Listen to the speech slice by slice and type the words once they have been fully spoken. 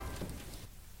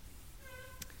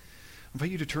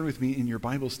invite you to turn with me in your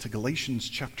Bibles to Galatians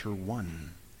chapter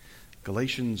 1.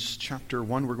 Galatians chapter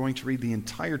 1, we're going to read the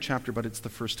entire chapter, but it's the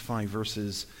first 5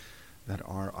 verses that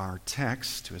are our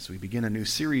text as we begin a new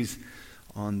series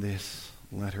on this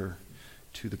letter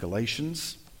to the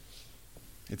Galatians.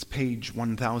 It's page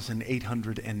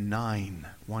 1809,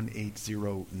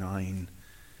 1809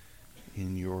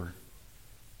 in your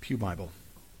Pew Bible.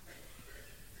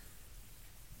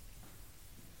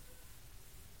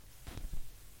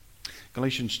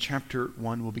 Galatians chapter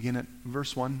 1, we'll begin at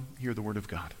verse 1. Hear the word of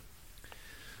God.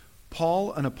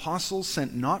 Paul, an apostle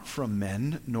sent not from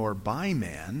men nor by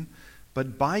man,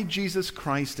 but by Jesus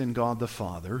Christ and God the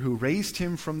Father, who raised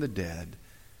him from the dead,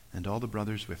 and all the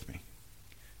brothers with me.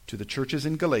 To the churches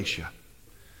in Galatia,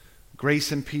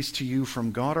 grace and peace to you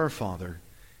from God our Father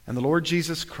and the Lord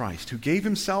Jesus Christ, who gave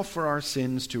himself for our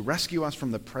sins to rescue us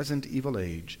from the present evil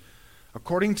age,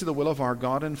 according to the will of our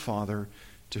God and Father,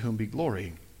 to whom be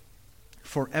glory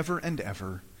forever and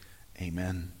ever.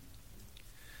 Amen.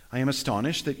 I am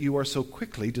astonished that you are so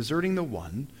quickly deserting the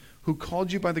one who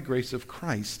called you by the grace of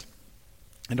Christ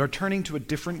and are turning to a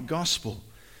different gospel,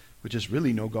 which is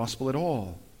really no gospel at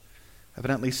all.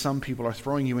 Evidently, some people are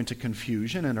throwing you into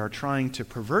confusion and are trying to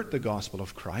pervert the gospel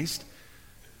of Christ.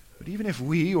 But even if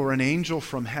we or an angel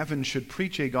from heaven should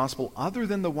preach a gospel other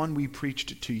than the one we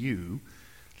preached to you,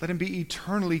 let him be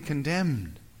eternally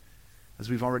condemned. As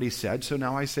we've already said, so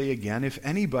now I say again, if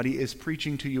anybody is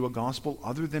preaching to you a gospel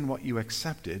other than what you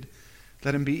accepted,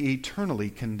 let him be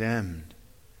eternally condemned.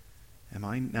 Am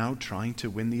I now trying to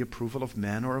win the approval of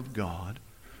men or of God?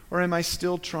 Or am I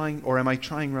trying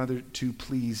to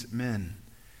please men?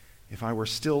 If I were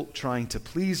still trying to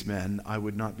please men, I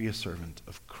would not be a servant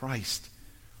of Christ.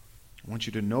 I want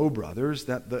you to know, brothers,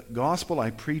 that the gospel I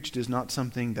preached is not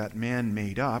something that man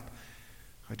made up.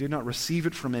 I did not receive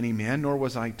it from any man, nor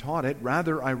was I taught it.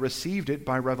 Rather, I received it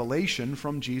by revelation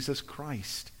from Jesus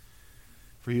Christ.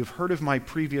 For you have heard of my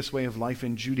previous way of life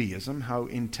in Judaism, how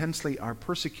intensely I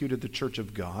persecuted the church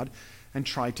of God and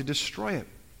tried to destroy it.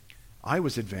 I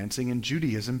was advancing in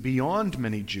Judaism beyond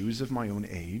many Jews of my own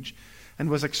age, and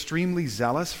was extremely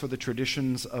zealous for the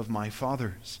traditions of my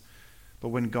fathers. But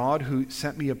when God, who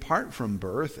set me apart from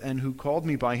birth and who called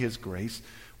me by his grace,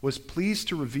 was pleased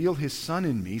to reveal his Son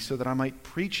in me so that I might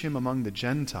preach him among the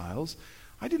Gentiles,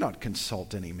 I did not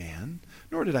consult any man,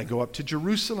 nor did I go up to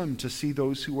Jerusalem to see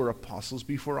those who were apostles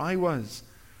before I was.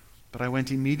 But I went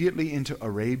immediately into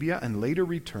Arabia and later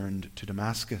returned to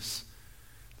Damascus.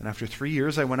 Then after 3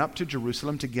 years I went up to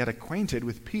Jerusalem to get acquainted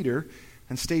with Peter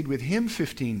and stayed with him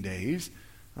 15 days.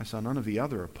 I saw none of the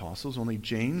other apostles, only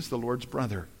James, the Lord's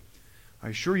brother. I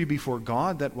assure you before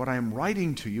God that what I am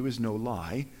writing to you is no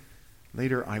lie.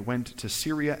 Later I went to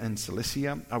Syria and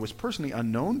Cilicia. I was personally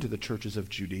unknown to the churches of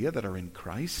Judea that are in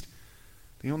Christ.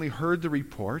 They only heard the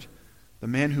report. The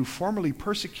man who formerly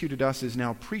persecuted us is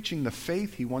now preaching the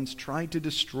faith he once tried to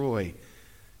destroy,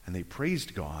 and they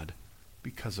praised God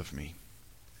because of me.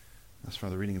 That's for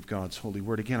the reading of God's holy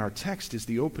word. Again, our text is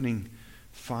the opening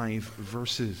 5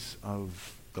 verses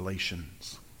of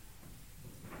Galatians.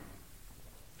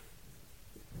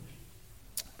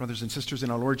 Brothers and sisters in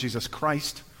our Lord Jesus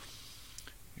Christ,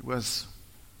 it was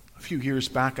a few years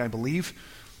back, I believe.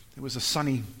 It was a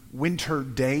sunny winter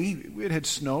day. It had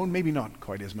snowed, maybe not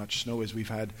quite as much snow as we've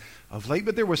had of late,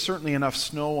 but there was certainly enough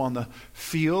snow on the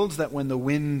fields that when the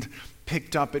wind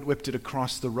picked up, it whipped it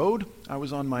across the road. I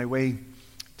was on my way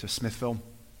to Smithville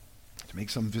to make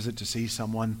some visit to see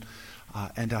someone,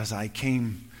 and as I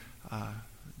came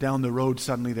down the road,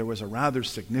 suddenly there was a rather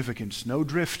significant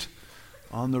snowdrift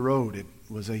on the road. It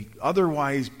was a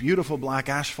otherwise beautiful black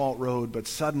asphalt road, but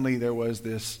suddenly there was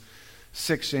this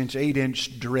 6-inch,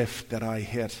 8-inch drift that I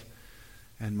hit,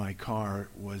 and my car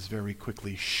was very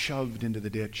quickly shoved into the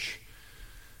ditch.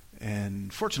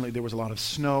 And fortunately, there was a lot of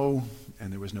snow,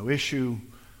 and there was no issue,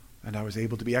 and I was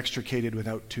able to be extricated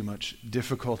without too much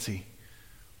difficulty.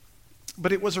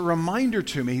 But it was a reminder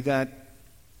to me that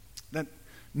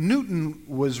Newton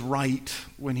was right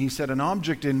when he said an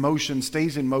object in motion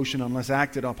stays in motion unless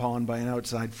acted upon by an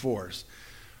outside force.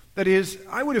 That is,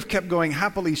 I would have kept going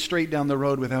happily straight down the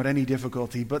road without any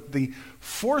difficulty, but the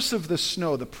force of the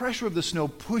snow, the pressure of the snow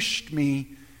pushed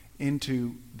me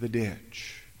into the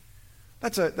ditch.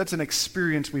 That's an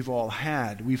experience we've all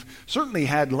had. We've certainly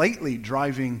had lately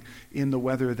driving in the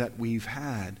weather that we've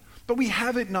had. But we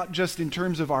have it not just in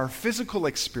terms of our physical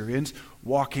experience,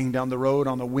 walking down the road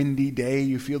on a windy day,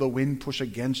 you feel the wind push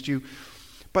against you,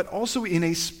 but also in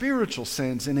a spiritual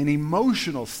sense, in an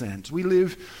emotional sense. We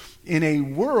live in a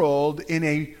world, in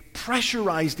a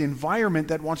pressurized environment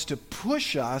that wants to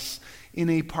push us in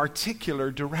a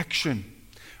particular direction.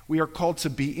 We are called to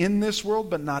be in this world,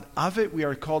 but not of it. We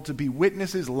are called to be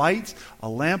witnesses, lights, a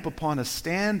lamp upon a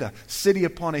stand, a city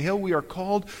upon a hill. We are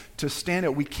called to stand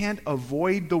out. We can't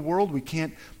avoid the world. We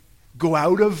can't go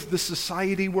out of the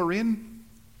society we're in.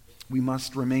 We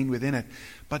must remain within it.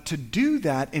 But to do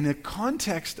that in a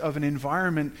context of an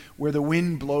environment where the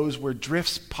wind blows, where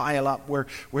drifts pile up, where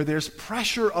there's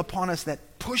pressure upon us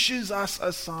that pushes us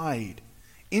aside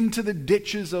into the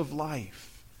ditches of life,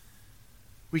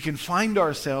 we can find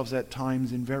ourselves at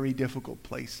times in very difficult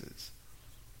places.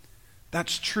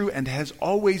 That's true and has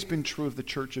always been true of the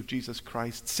Church of Jesus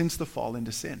Christ since the fall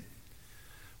into sin.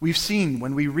 We've seen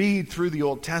when we read through the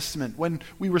Old Testament, when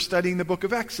we were studying the book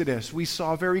of Exodus, we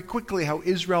saw very quickly how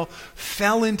Israel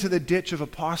fell into the ditch of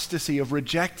apostasy, of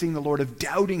rejecting the Lord, of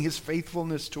doubting his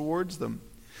faithfulness towards them.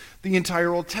 The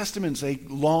entire Old Testament's a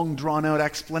long drawn-out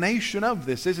explanation of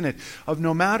this, isn't it? Of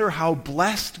no matter how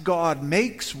blessed God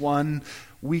makes one,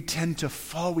 we tend to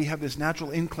fall. We have this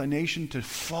natural inclination to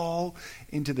fall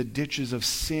into the ditches of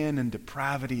sin and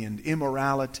depravity and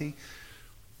immorality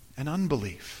and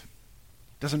unbelief.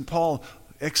 Doesn't Paul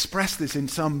express this in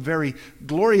some very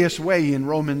glorious way in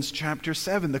Romans chapter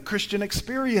 7? The Christian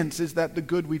experience is that the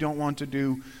good we don't want to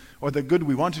do, or the good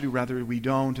we want to do rather, we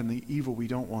don't, and the evil we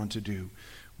don't want to do,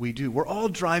 we do. We're all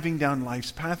driving down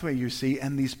life's pathway, you see,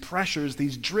 and these pressures,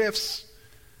 these drifts,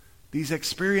 these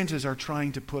experiences are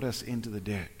trying to put us into the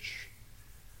ditch.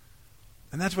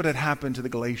 And that's what had happened to the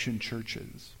Galatian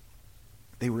churches.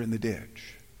 They were in the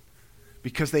ditch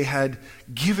because they had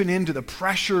given in to the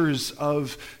pressures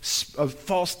of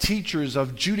false teachers,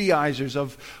 of Judaizers,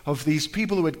 of these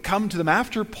people who had come to them.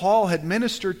 After Paul had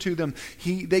ministered to them,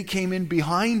 they came in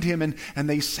behind him and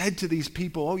they said to these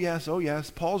people, oh yes,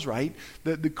 Paul's right.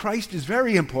 The Christ is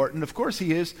very important. Of course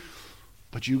he is.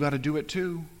 But you got to do it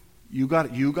too. You got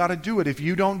to do it. If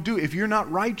you don't do it, if you're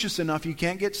not righteous enough, you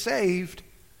can't get saved.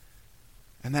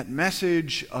 And that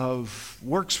message of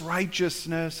works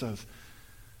righteousness, of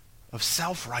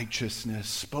self-righteousness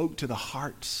spoke to the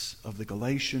hearts of the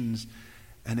Galatians,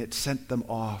 and it sent them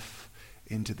off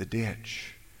into the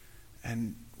ditch.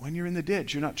 And when you're in the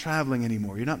ditch, you're not traveling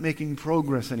anymore. You're not making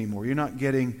progress anymore. You're not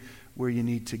getting where you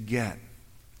need to get.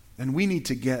 And we need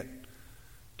to get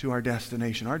to our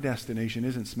destination. Our destination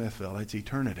isn't Smithville, it's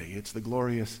eternity. It's the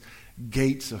glorious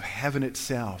gates of heaven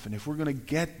itself. And if we're going to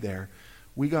get there,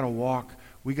 we got to walk,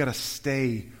 we got to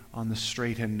stay on the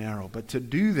straight and narrow. But to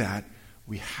do that,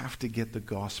 we have to get the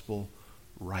gospel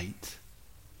right.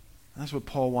 That's what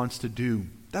Paul wants to do.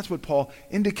 That's what Paul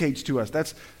indicates to us.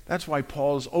 That's why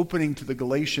Paul's opening to the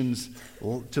Galatians,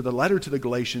 to the letter to the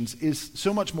Galatians, is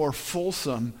so much more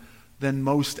fulsome than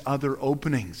most other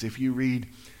openings. If you read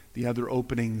the other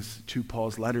openings to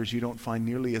Paul's letters, you don't find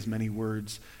nearly as many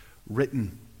words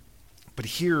written. But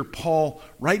here, Paul,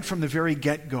 right from the very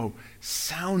get-go,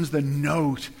 sounds the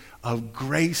note of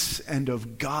grace and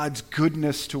of God's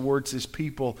goodness towards his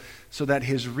people, so that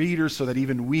his readers, so that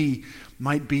even we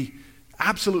might be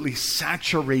absolutely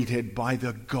saturated by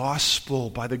the gospel,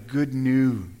 by the good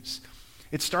news.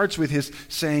 It starts with his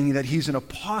saying that he's an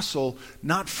apostle,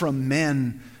 not from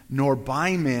men nor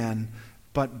by man,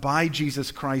 but by Jesus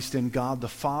Christ and God the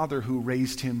Father who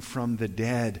raised him from the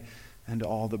dead, and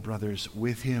all the brothers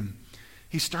with him.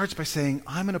 He starts by saying,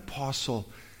 I'm an apostle,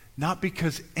 not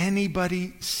because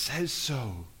anybody says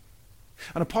so.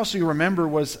 An apostle, you remember,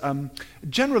 was,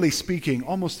 generally speaking,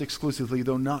 almost exclusively,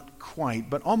 though not quite,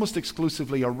 but almost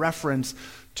exclusively a reference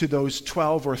to those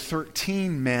 12 or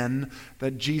 13 men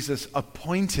that Jesus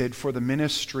appointed for the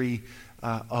ministry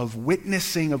of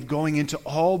witnessing, of going into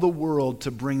all the world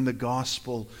to bring the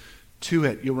gospel to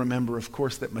it. You'll remember, of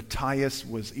course, that Matthias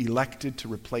was elected to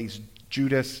replace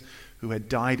Judas, who had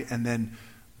died, and then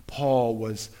Paul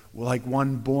was like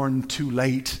one born too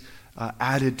late,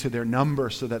 added to their number,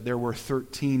 so that there were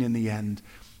 13 in the end.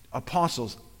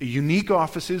 Apostles, unique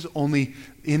offices, only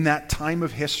in that time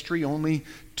of history, only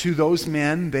to those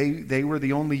men. They were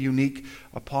the only unique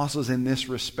apostles in this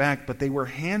respect, but they were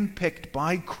handpicked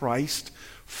by Christ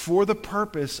for the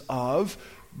purpose of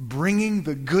bringing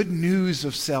the good news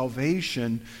of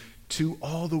salvation to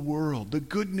all the world. The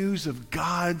good news of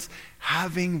God's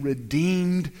having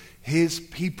redeemed his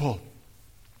people.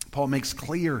 Paul makes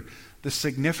clear the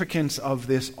significance of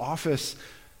this office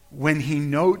when he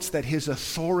notes that his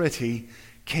authority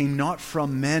came not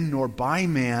from men nor by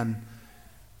man,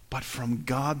 but from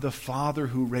God the Father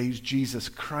who raised Jesus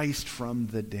Christ from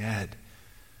the dead.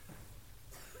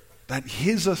 That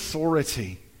his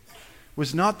authority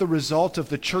was not the result of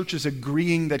the churches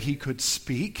agreeing that he could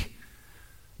speak,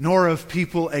 nor of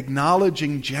people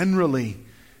acknowledging generally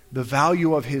the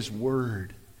value of his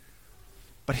word.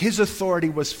 But his authority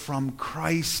was from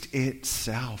Christ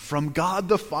itself, from God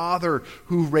the Father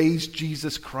who raised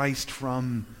Jesus Christ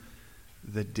from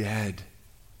the dead.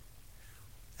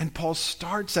 And Paul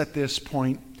starts at this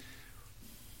point.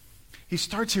 He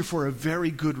starts here for a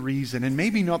very good reason, and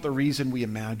maybe not the reason we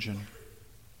imagine.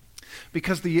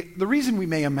 Because the reason we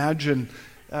may imagine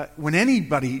when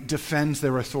anybody defends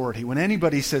their authority, when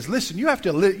anybody says, listen, you have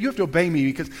to obey me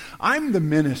because I'm the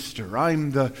minister,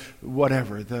 I'm the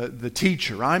whatever, the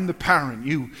teacher, I'm the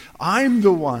parent, I'm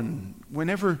the one.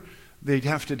 Whenever they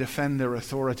have to defend their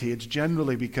authority, it's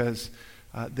generally because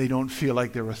they don't feel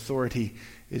like their authority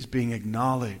is being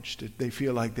acknowledged. They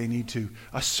feel like they need to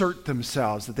assert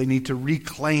themselves, that they need to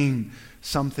reclaim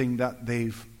something that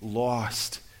they've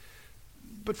lost.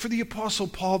 But for the Apostle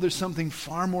Paul, there's something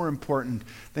far more important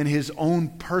than his own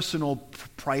personal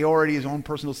priority, his own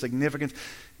personal significance.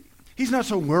 He's not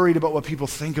so worried about what people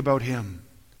think about him.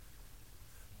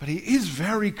 But he is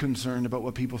very concerned about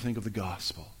what people think of the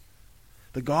gospel.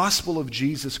 The gospel of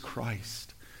Jesus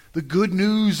Christ. The good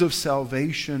news of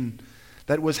salvation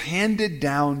that was handed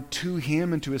down to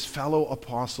him and to his fellow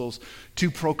apostles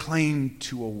to proclaim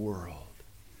to a world.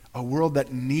 A world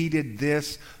that needed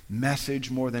this message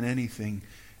more than anything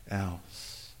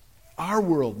else. Our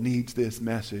world needs this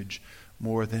message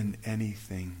more than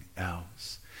anything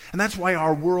else. And that's why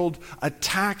our world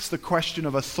attacks the question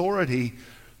of authority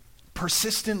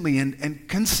persistently and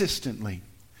consistently.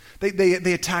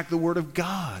 They attack the Word of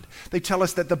God. They tell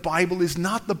us that the Bible is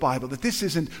not the Bible, that this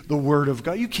isn't the Word of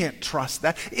God. You can't trust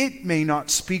that. It may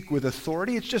not speak with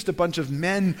authority. It's just a bunch of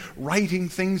men writing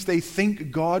things they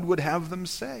think God would have them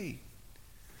say.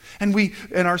 And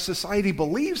our society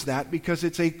believes that because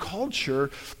it's a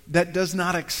culture that does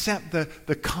not accept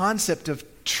the concept of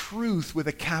truth with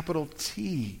a capital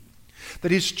T.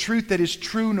 That is truth that is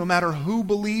true no matter who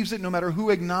believes it, no matter who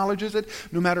acknowledges it,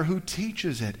 no matter who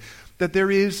teaches it. That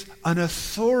there is an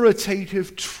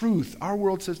authoritative truth. Our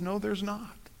world says, no, there's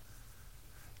not.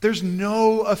 There's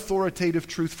no authoritative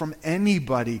truth from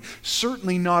anybody,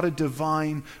 certainly not a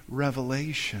divine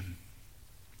revelation.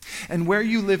 And where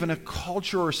you live in a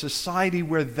culture or society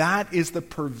where that is the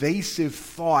pervasive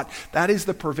thought, that is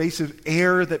the pervasive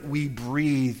air that we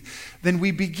breathe, then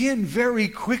we begin very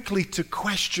quickly to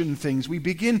question things. We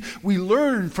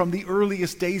learn from the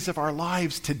earliest days of our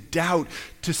lives to doubt,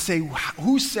 to say,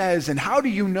 who says, and how do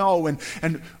you know,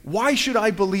 and why should I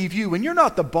believe you? And you're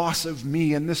not the boss of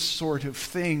me, and this sort of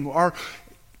thing. Our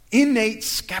innate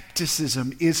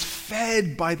skepticism is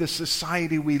fed by the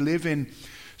society we live in,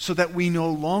 so that we no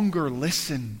longer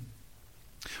listen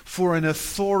for an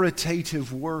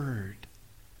authoritative word.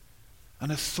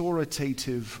 An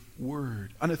authoritative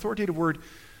word. An authoritative word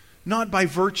not by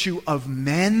virtue of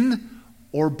men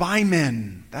or by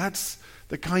men. That's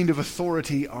the kind of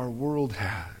authority our world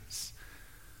has.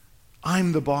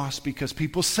 I'm the boss because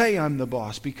people say I'm the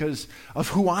boss, because of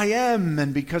who I am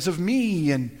and because of me.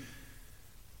 And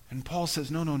Paul says,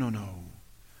 no.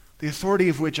 The authority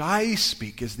of which I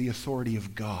speak is the authority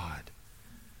of God.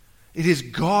 It is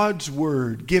God's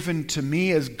word given to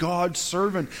me as God's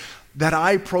servant that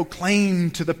I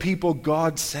proclaim to the people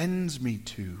God sends me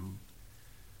to.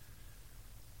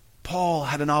 Paul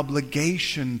had an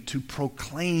obligation to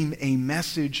proclaim a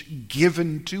message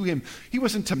given to him. He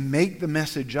wasn't to make the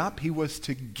message up. He was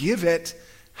to give it,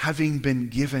 having been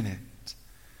given it.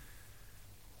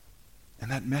 And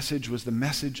that message was the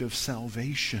message of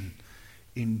salvation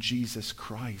in Jesus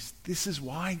Christ. This is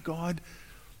why God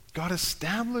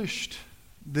established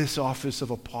this office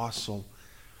of apostle.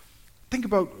 Think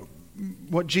about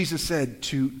what Jesus said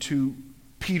to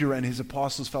Peter and his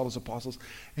fellow apostles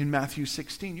in Matthew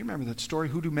 16. You remember that story?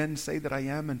 Who do men say that I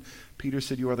am? And Peter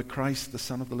said, you are the Christ, the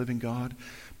Son of the living God.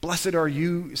 Blessed are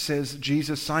you, says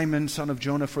Jesus, Simon, son of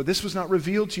Jonah, for this was not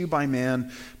revealed to you by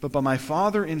man, but by my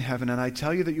Father in heaven. And I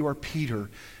tell you that you are Peter,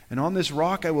 and on this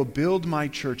rock I will build my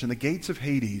church, and the gates of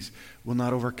Hades will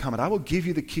not overcome it. I will give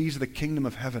you the keys of the kingdom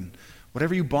of heaven.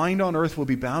 Whatever you bind on earth will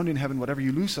be bound in heaven. Whatever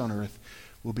you loose on earth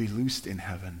will be loosed in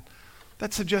heaven.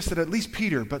 That suggests that at least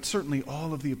Peter, but certainly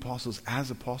all of the apostles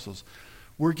as apostles,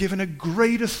 were given a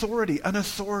great authority, an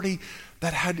authority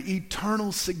that had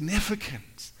eternal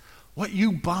significance. What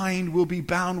you bind will be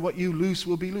bound, what you loose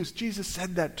will be loosed. Jesus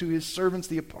said that to his servants,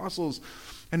 the apostles,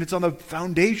 and it's on the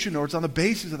foundation, or it's on the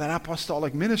basis of that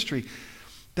apostolic ministry,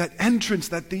 that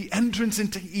the entrance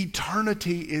into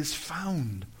eternity is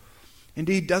found.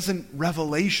 Indeed, doesn't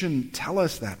Revelation tell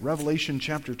us that? Revelation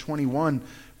chapter 21,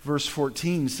 verse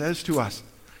 14 says to us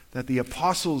that the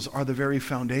apostles are the very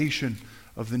foundation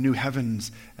of the new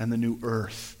heavens and the new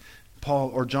earth.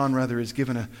 John is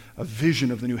given a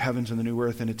vision of the new heavens and the new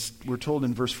earth, and we're told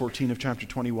in verse 14 of chapter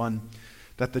 21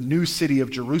 that the new city of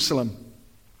Jerusalem,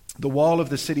 the wall of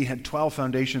the city had 12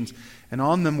 foundations, and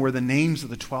on them were the names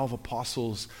of the 12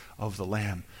 apostles of the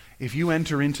Lamb. If you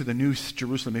enter into the new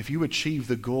Jerusalem, if you achieve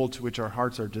the goal to which our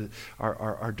hearts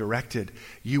are directed,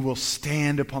 you will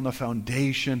stand upon the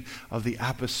foundation of the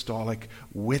apostolic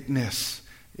witness.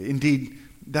 Indeed,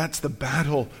 that's the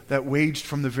battle that waged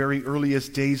from the very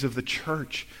earliest days of the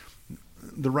church.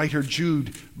 The writer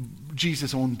Jude,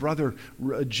 Jesus' own brother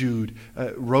Jude,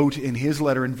 wrote in his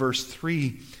letter in verse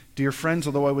 3, "Dear friends,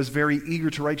 although I was very eager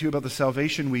to write to you about the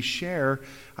salvation we share,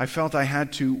 I felt I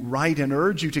had to write and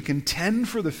urge you to contend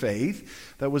for the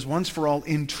faith that was once for all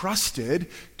entrusted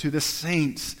to the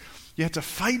saints." You had to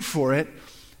fight for it.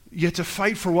 You had to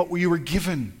fight for what you were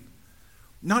given.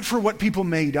 Not for what people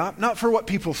made up, not for what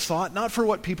people thought, not for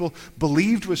what people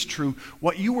believed was true.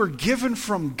 What you were given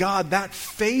from God, that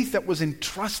faith that was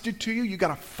entrusted to you, you got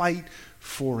to fight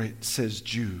for it, says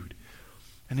Jude.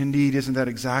 And indeed, isn't that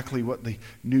exactly what the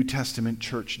New Testament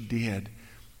church did?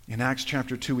 In Acts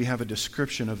chapter 2, we have a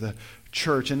description of the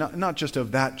church, and not just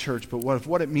of that church, but of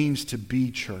what it means to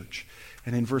be church.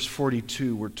 And in verse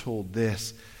 42, we're told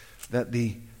this, that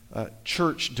the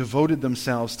church devoted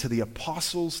themselves to the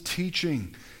apostles'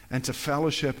 teaching and to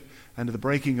fellowship and to the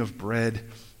breaking of bread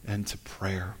and to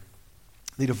prayer.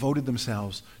 They devoted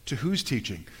themselves to whose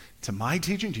teaching? To my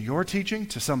teaching, to your teaching,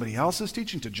 to somebody else's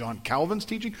teaching, to John Calvin's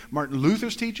teaching, Martin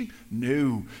Luther's teaching?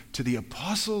 No, to the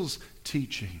apostles'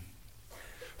 teaching.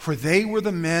 For they were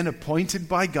the men appointed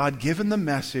by God, given the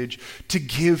message to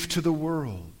give to the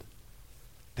world.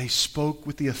 They spoke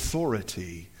with the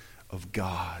authority of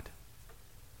God.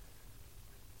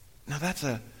 Now that's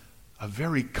a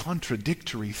very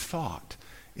contradictory thought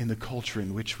in the culture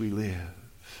in which we live.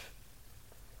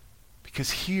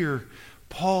 Because here,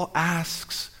 Paul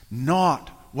asks not,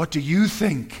 what do you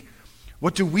think?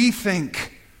 What do we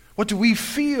think? What do we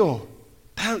feel?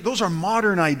 Those are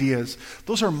modern ideas.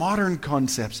 Those are modern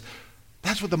concepts.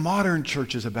 That's what the modern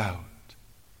church is about.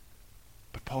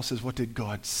 But Paul says, what did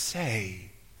God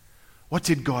say? What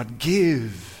did God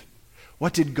give?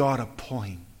 What did God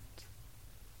appoint?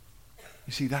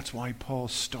 You see, that's why Paul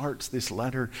starts this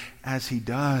letter as he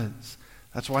does.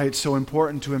 That's why it's so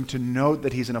important to him to note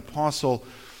that he's an apostle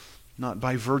not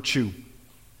by virtue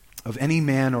of any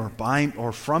man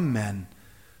or from men,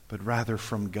 but rather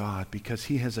from God, because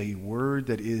he has a word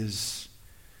that is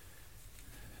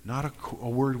not a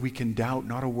word we can doubt,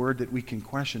 not a word that we can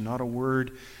question, not a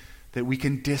word that we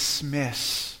can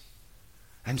dismiss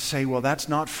and say, well, that's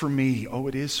not for me. Oh,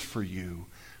 it is for you,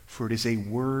 for it is a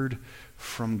word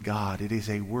from God. It is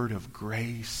a word of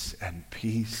grace and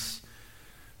peace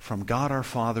from God our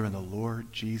Father and the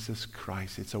Lord Jesus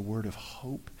Christ. It's a word of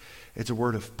hope. It's a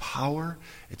word of power.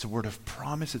 It's a word of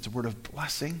promise. It's a word of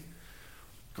blessing.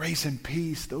 Grace and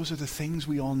peace, those are the things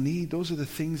we all need. Those are the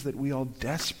things that we all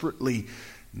desperately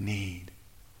need.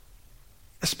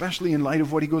 Especially in light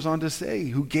of what he goes on to say,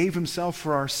 who gave himself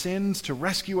for our sins to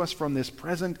rescue us from this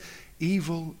present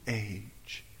evil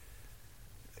age.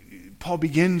 Paul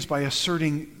begins by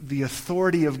asserting the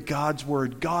authority of God's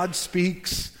word. God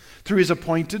speaks through his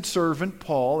appointed servant,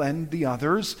 Paul, and the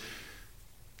others.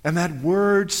 And that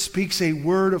word speaks a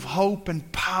word of hope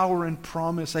and power and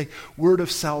promise, a word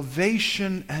of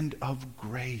salvation and of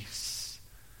grace.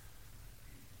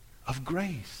 Of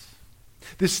grace.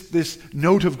 This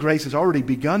note of grace has already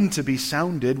begun to be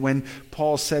sounded when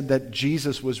Paul said that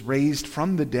Jesus was raised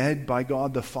from the dead by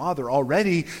God the Father.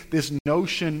 Already this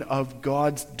notion of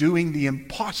God's doing the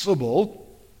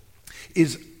impossible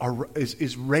is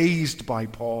raised by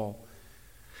Paul.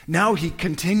 Now he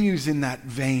continues in that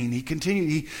vein.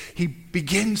 He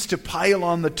begins to pile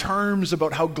on the terms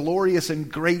about how glorious and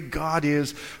great God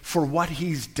is for what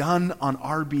he's done on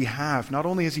our behalf. Not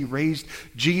only has he raised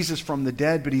Jesus from the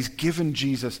dead, but he's given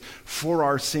Jesus for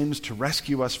our sins to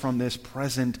rescue us from this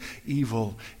present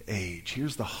evil age.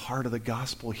 Here's the heart of the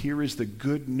gospel. Here is the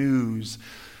good news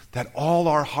that all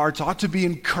our hearts ought to be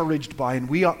encouraged by, and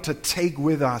we ought to take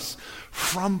with us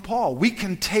from Paul. We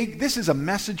can take, this is a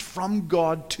message from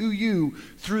God to you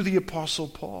through the Apostle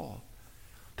Paul,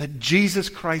 that Jesus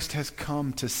Christ has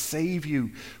come to save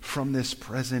you from this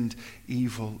present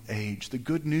evil age. The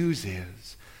good news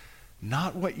is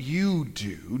not what you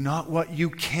do, not what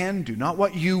you can do, not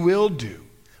what you will do,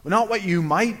 not what you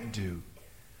might do,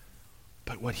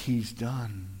 but what he's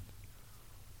done.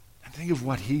 And think of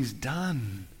what he's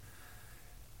done.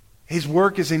 His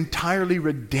work is entirely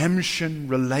redemption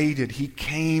related. He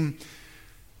came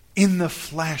in the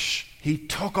flesh He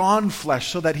took on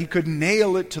flesh so that he could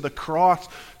nail it to the cross,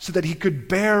 so that he could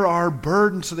bear our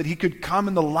burden, so that he could come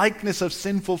in the likeness of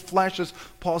sinful flesh, as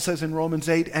Paul says in Romans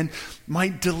 8, and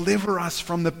might deliver us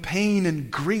from the pain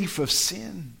and grief of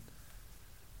sin.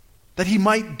 That he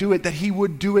might do it, that he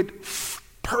would do it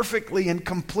perfectly and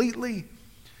completely.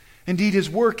 Indeed, his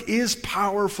work is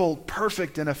powerful,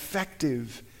 perfect, and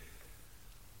effective.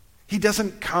 He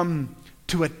doesn't come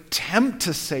to attempt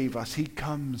to save us. He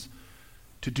comes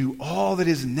to do all that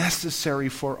is necessary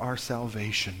for our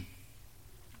salvation.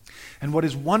 And what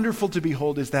is wonderful to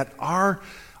behold is that our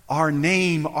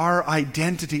name, our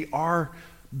identity, our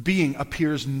being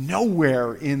appears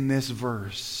nowhere in this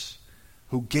verse.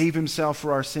 Who gave himself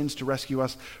for our sins to rescue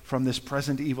us from this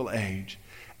present evil age,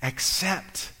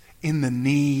 except in the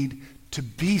need to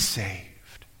be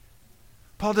saved.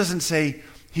 Paul doesn't say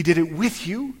he did it with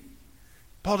you.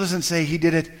 Paul doesn't say he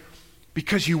did it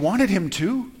because you wanted him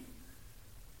to.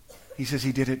 He says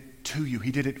he did it to you.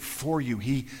 He did it for you.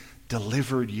 He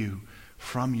delivered you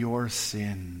from your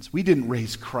sins. We didn't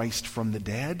raise Christ from the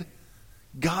dead.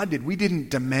 God did. We didn't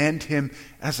demand him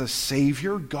as a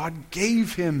Savior. God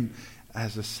gave him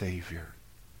as a Savior.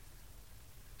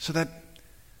 So that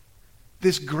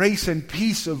this grace and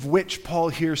peace of which Paul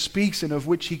here speaks and of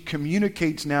which he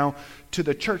communicates now to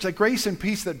the church, that grace and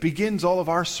peace that begins all of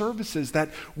our services, that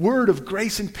word of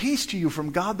grace and peace to you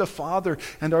from God the Father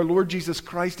and our Lord Jesus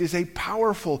Christ, is a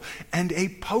powerful and a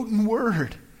potent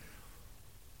word.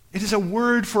 It is a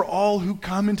word for all who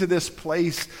come into this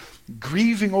place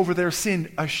grieving over their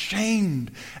sin,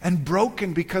 ashamed and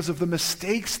broken because of the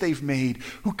mistakes they've made,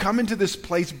 who come into this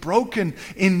place broken,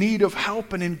 in need of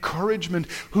help and encouragement,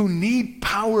 who need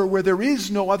power where there is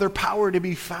no other power to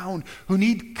be found, who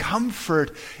need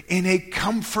comfort in a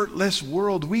comfortless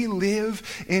world. We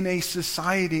live in a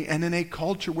society and in a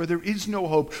culture where there is no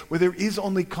hope, where there is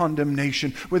only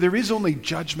condemnation, where there is only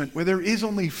judgment, where there is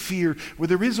only fear, where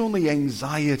there is only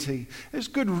anxiety. There's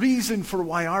good reason for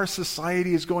why our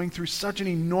society is going through such an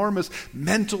enormous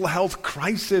mental health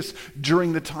crisis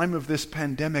during the time of this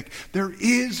pandemic. There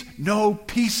is no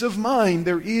peace of mind.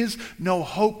 There is no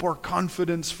hope or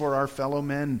confidence for our fellow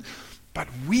men. But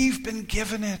we've been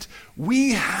given it.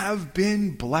 We have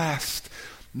been blessed,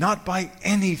 not by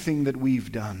anything that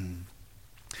we've done,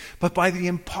 but by the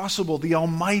impossible, the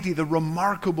almighty, the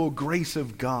remarkable grace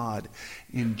of God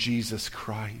in Jesus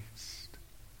Christ.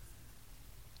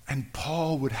 And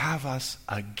Paul would have us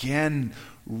again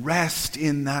rest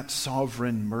in that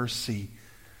sovereign mercy,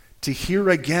 to hear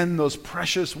again those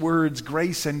precious words,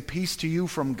 grace and peace to you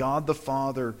from God the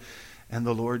Father and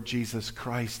the Lord Jesus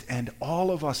Christ. And all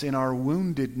of us in our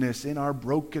woundedness, in our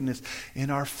brokenness,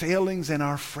 in our failings and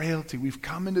our frailty, we've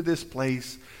come into this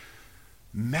place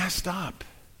messed up.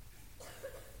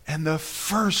 And the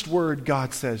first word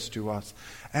God says to us,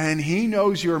 and he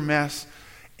knows your mess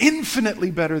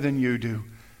infinitely better than you do,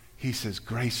 he says,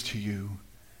 grace to you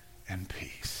and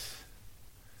peace.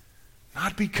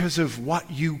 Not because of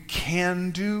what you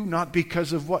can do, not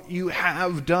because of what you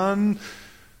have done,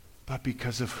 but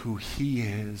because of who he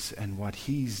is and what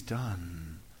he's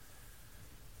done.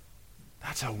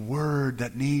 That's a word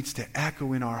that needs to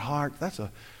echo in our heart. That's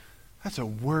a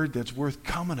word that's worth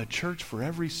coming to church for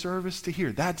every service to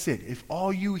hear. That's it. If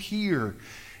all you hear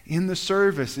in the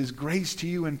service is grace to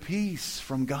you and peace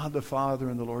from God the Father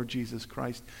and the Lord Jesus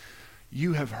Christ,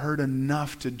 you have heard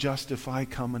enough to justify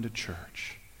coming to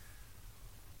church.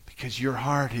 Because your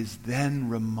heart is then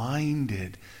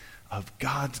reminded of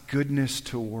God's goodness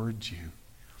towards you.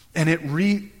 And it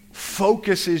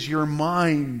refocuses your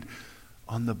mind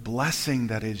on the blessing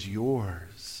that is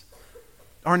yours.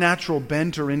 Our natural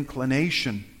bent or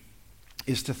inclination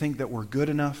is to think that we're good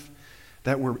enough,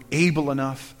 that we're able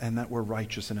enough, and that we're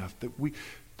righteous enough.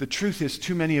 The truth is,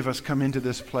 too many of us come into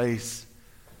this place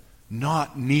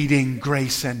not needing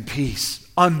grace and peace,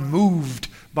 unmoved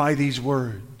by these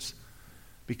words,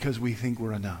 because we think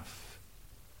we're enough,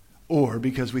 or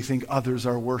because we think others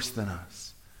are worse than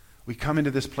us. We come into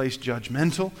this place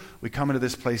judgmental, we come into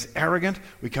this place arrogant,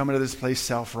 we come into this place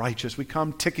self-righteous, we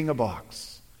come ticking a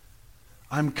box.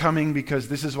 I'm coming because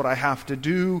this is what I have to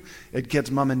do. It gets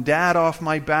mom and dad off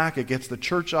my back, it gets the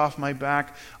church off my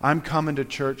back. I'm coming to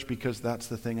church because that's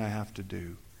the thing I have to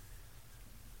do.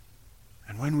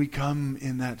 And when we come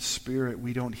in that spirit,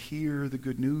 we don't hear the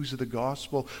good news of the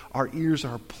gospel. Our ears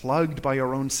are plugged by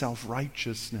our own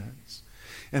self-righteousness.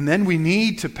 And then we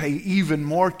need to pay even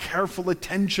more careful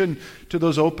attention to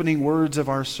those opening words of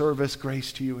our service,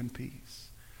 grace to you and peace.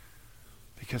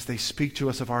 Because they speak to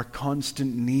us of our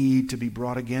constant need to be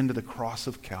brought again to the cross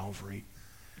of Calvary.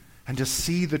 And to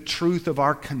see the truth of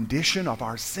our condition, of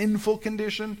our sinful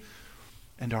condition,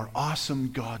 and our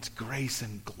awesome God's grace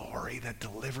and glory that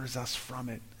delivers us from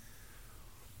it,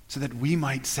 so that we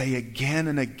might say again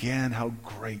and again how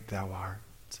great thou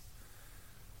art.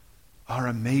 Our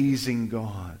amazing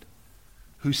God,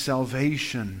 whose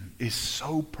salvation is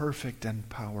so perfect and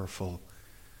powerful,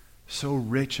 so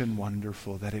rich and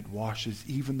wonderful that it washes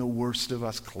even the worst of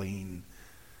us clean,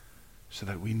 so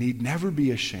that we need never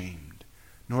be ashamed,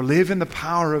 nor live in the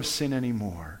power of sin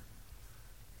anymore.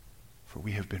 For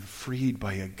we have been freed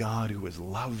by a God who has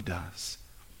loved us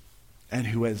and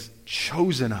who has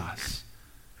chosen us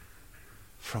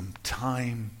from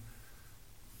time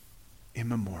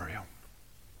immemorial.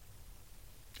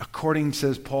 According,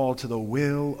 says Paul, to the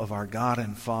will of our God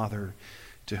and Father,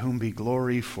 to whom be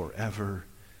glory forever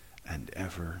and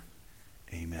ever.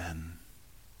 Amen.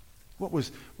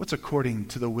 What's according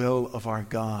to the will of our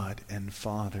God and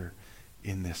Father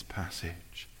in this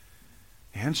passage?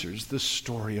 The answer is the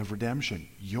story of redemption.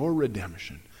 Your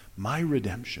redemption, my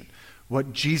redemption,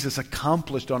 what Jesus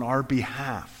accomplished on our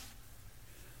behalf.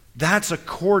 That's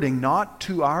according not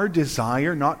to our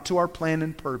desire, not to our plan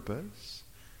and purpose,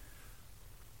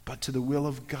 but to the will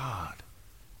of God.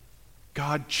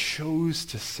 God chose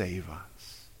to save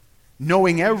us.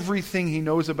 Knowing everything he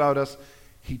knows about us,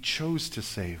 he chose to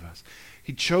save us.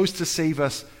 He chose to save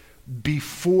us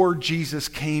before Jesus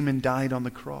came and died on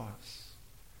the cross.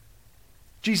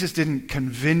 Jesus didn't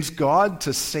convince God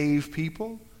to save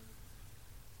people.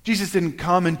 Jesus didn't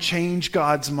come and change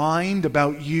God's mind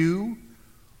about you.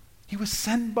 He was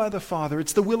sent by the Father.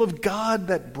 It's the will of God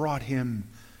that brought him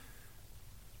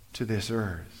to this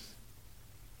earth.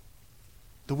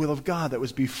 The will of God that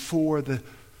was before the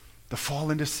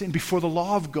fall into sin, before the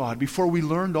law of God, before we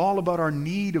learned all about our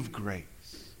need of grace,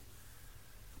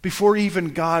 before even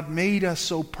God made us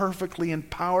so perfectly and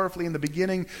powerfully in the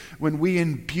beginning, when we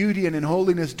in beauty and in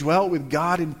holiness dwelt with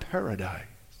God in paradise,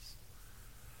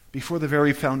 before the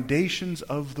very foundations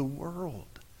of the world.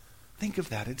 Think of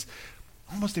that. It's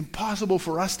almost impossible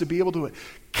for us to be able to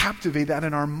captivate that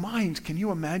in our minds. Can you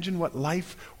imagine what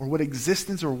life or what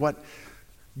existence or what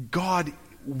God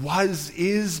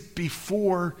is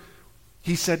before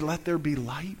he said, let there be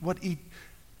light?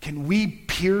 Can we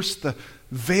pierce the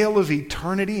veil of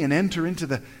eternity and enter into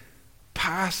the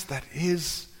past that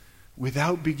is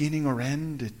without beginning or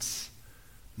end? It's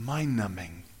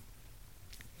mind-numbing.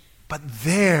 But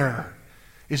there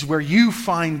is where you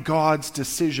find God's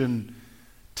decision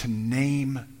to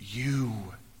name you.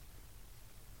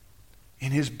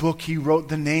 In his book, he wrote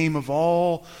the name of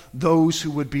all those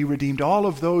who would be redeemed, all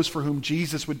of those for whom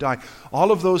Jesus would die,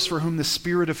 all of those for whom the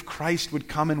Spirit of Christ would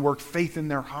come and work faith in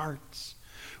their hearts.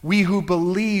 We who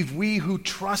believe, we who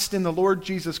trust in the Lord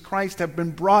Jesus Christ have been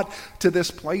brought to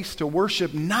this place to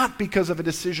worship not because of a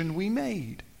decision we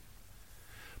made,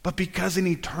 but because in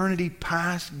eternity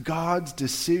past, God's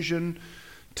decision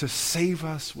to save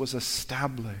us was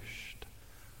established.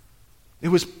 It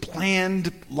was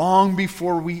planned long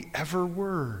before we ever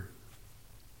were.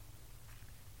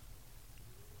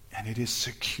 And it is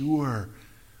secure,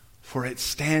 for it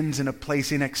stands in a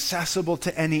place inaccessible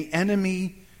to any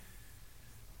enemy,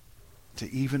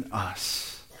 to even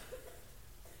us.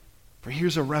 For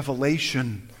here's a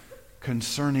revelation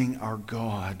concerning our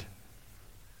God.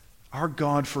 Our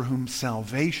God, for whom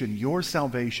salvation,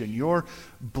 your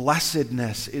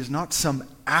blessedness is not some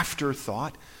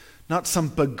afterthought, not some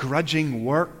begrudging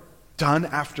work done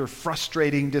after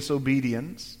frustrating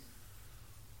disobedience.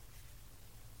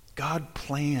 God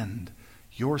planned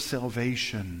your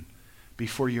salvation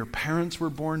before your parents were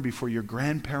born, before your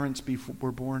grandparents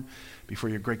were born, before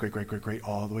your great,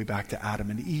 all the way back to Adam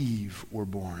and Eve were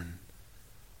born.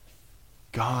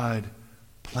 God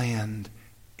planned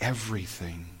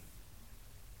everything,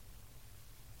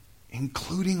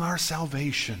 including our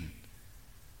salvation,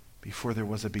 before there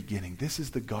was a beginning. This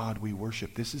is the God we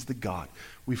worship. This is the God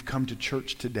we've come to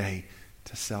church today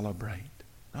to celebrate.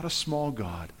 Not a small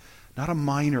God, not a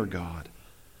minor God,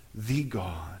 the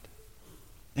God.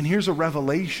 And here's a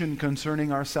revelation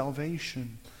concerning our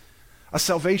salvation. A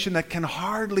salvation that can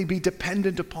hardly be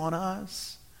dependent upon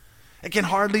us. It can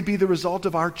hardly be the result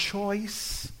of our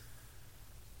choice.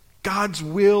 God's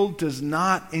will does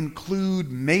not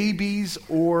include maybes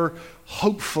or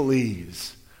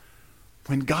hopefullys.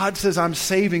 When God says, I'm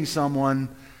saving someone,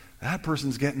 that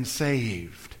person's getting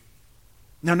saved.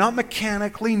 Now, not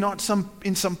mechanically, not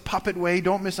in some puppet way,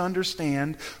 don't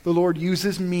misunderstand. The Lord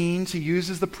uses means. He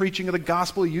uses the preaching of the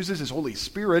gospel. He uses his Holy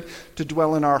Spirit to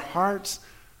dwell in our hearts.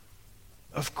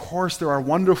 Of course, there are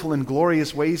wonderful and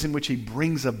glorious ways in which he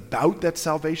brings about that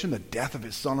salvation, the death of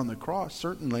his Son on the cross,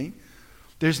 certainly.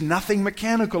 There's nothing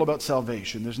mechanical about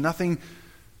salvation. There's nothing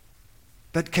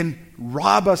that can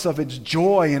rob us of its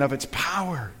joy and of its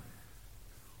power.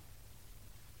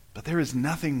 But there is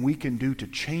nothing we can do to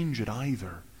change it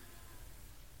either.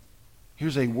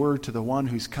 Here's a word to the one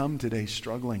who's come today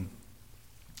struggling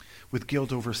with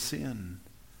guilt over sin.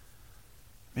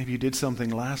 Maybe you did something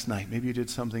last night. Maybe you did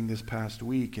something this past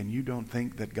week, and you don't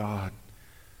think that God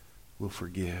will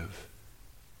forgive.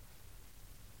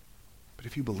 But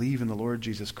if you believe in the Lord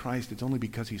Jesus Christ, it's only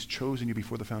because He's chosen you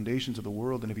before the foundations of the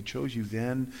world. And if He chose you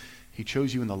then, He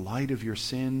chose you in the light of your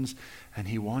sins, and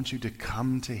He wants you to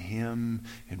come to Him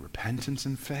in repentance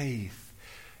and faith,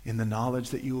 in the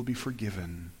knowledge that you will be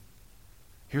forgiven.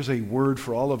 Here's a word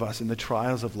for all of us in the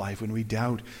trials of life when we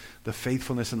doubt the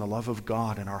faithfulness and the love of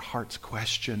God and our hearts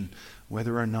question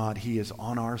whether or not He is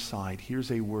on our side.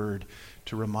 Here's a word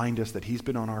to remind us that He's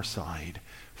been on our side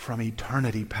from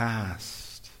eternity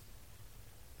past.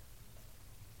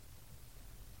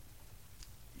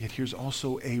 Yet here's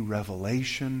also a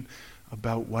revelation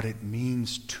about what it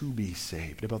means to be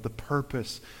saved, about the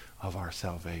purpose of our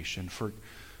salvation. For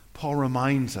Paul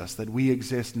reminds us that we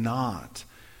exist not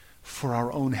for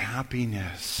our own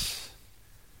happiness,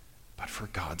 but for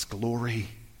God's glory.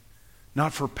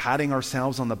 Not for patting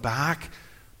ourselves on the back,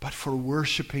 but for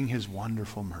worshiping His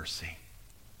wonderful mercy.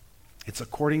 It's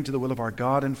according to the will of our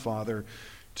God and Father,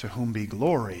 to whom be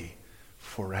glory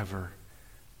forever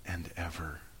and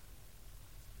ever.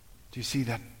 Do you see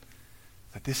that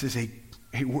this is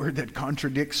a word that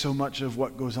contradicts so much of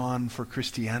what goes on for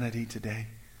Christianity today?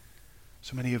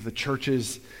 So many of the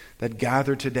churches that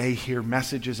gather today hear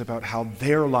messages about how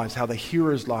their lives, how the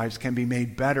hearers' lives can be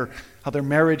made better, how their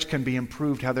marriage can be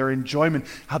improved, how their enjoyment,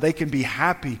 how they can be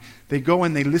happy. They go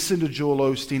and they listen to Joel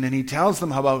Osteen, and he tells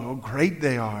them how great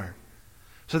they are,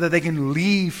 so that they can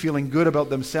leave feeling good about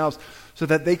themselves, so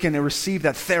that they can receive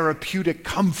that therapeutic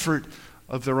comfort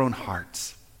of their own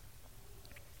hearts.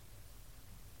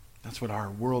 That's what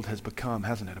our world has become,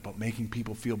 hasn't it? About making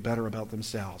people feel better about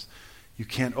themselves. You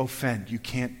can't offend. You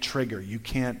can't trigger. You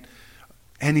can't...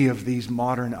 Any of these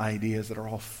modern ideas that are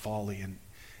all folly and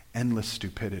endless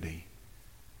stupidity.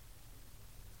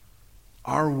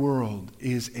 Our world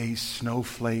is a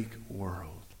snowflake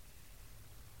world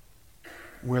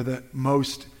where the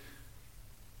most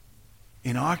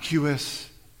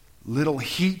innocuous little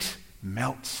heat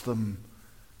melts them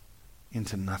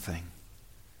into nothing.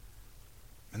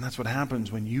 And that's what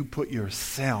happens when you put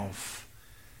yourself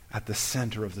at the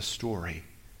center of the story.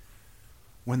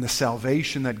 When the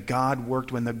salvation that God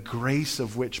worked, when the grace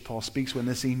of which Paul speaks, when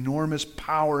this enormous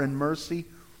power and mercy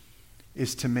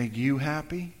is to make you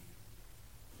happy,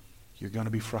 you're going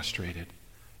to be frustrated.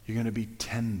 You're going to be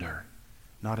tender,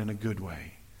 not in a good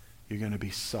way. You're going to be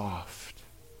soft.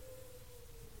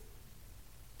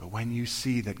 But when you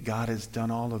see that God has done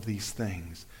all of these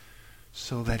things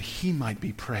so that He might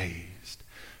be praised,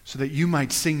 so that you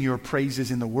might sing your praises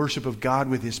in the worship of God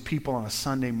with His people on a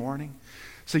Sunday morning,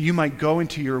 so you might go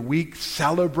into your week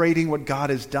celebrating what God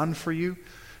has done for you,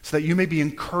 so that you may be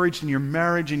encouraged in your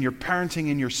marriage, in your parenting,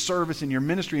 in your service, in your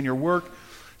ministry, in your work,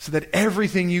 so that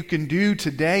everything you can do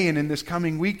today and in this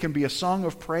coming week can be a song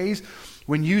of praise.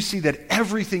 When you see that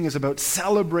everything is about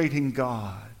celebrating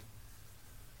God,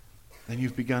 then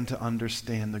you've begun to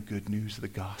understand the good news of the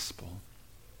gospel.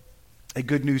 A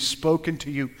good news spoken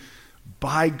to you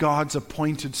by God's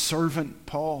appointed servant,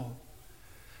 Paul.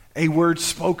 A word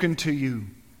spoken to you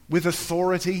with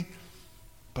authority,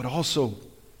 but also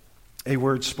a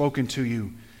word spoken to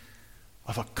you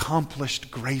of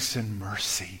accomplished grace and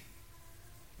mercy.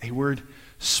 A word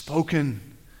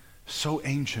spoken so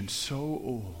ancient, so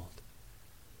old.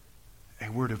 A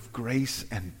word of grace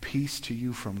and peace to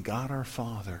you from God our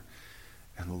Father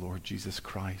and the Lord Jesus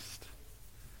Christ.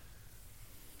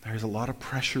 There's a lot of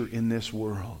pressure in this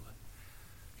world.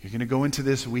 You're going to go into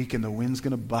this week and the wind's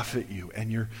going to buffet you,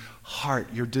 and your heart,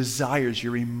 your desires,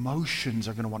 your emotions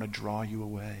are going to want to draw you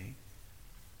away.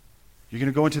 You're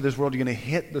going to go into this world, you're going to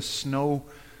hit the snow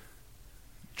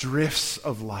drifts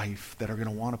of life that are going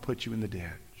to want to put you in the ditch.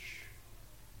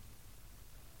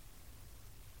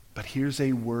 But here's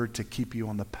a word to keep you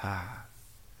on the path,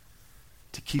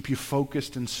 to keep you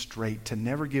focused and straight, to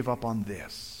never give up on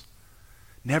this.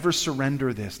 Never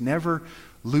surrender this. Never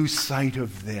lose sight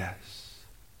of this.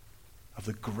 Of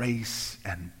the grace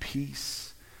and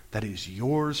peace that is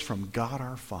yours from God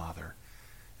our Father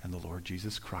and the Lord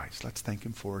Jesus Christ. Let's thank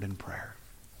Him for it in prayer.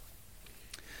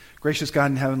 Gracious God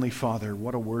and Heavenly Father,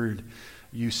 what a word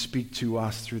you speak to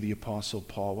us through the Apostle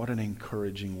Paul. What an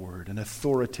encouraging word, an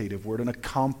authoritative word, an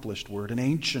accomplished word, an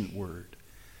ancient word.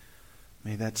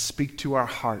 May that speak to our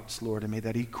hearts, Lord, and may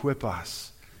that equip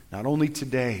us, not only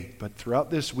today, but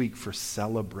throughout this week for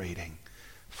celebrating,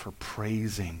 for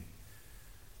praising,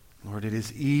 Lord, it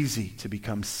is easy to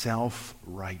become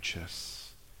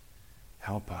self-righteous.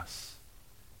 Help us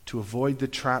to avoid the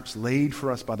traps laid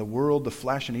for us by the world, the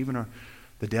flesh, and even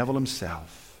the devil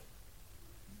himself.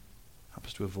 Help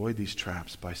us to avoid these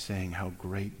traps by saying how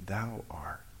great thou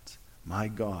art, my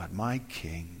God, my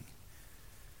King.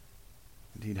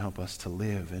 Indeed, help us to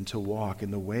live and to walk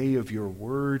in the way of your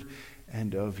word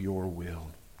and of your will.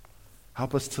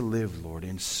 Help us to live, Lord,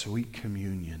 in sweet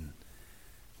communion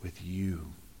with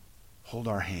you. Hold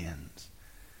our hands.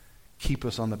 Keep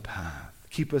us on the path.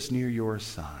 Keep us near your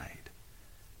side.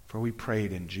 For we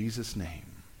prayed in Jesus'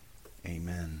 name.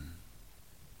 Amen.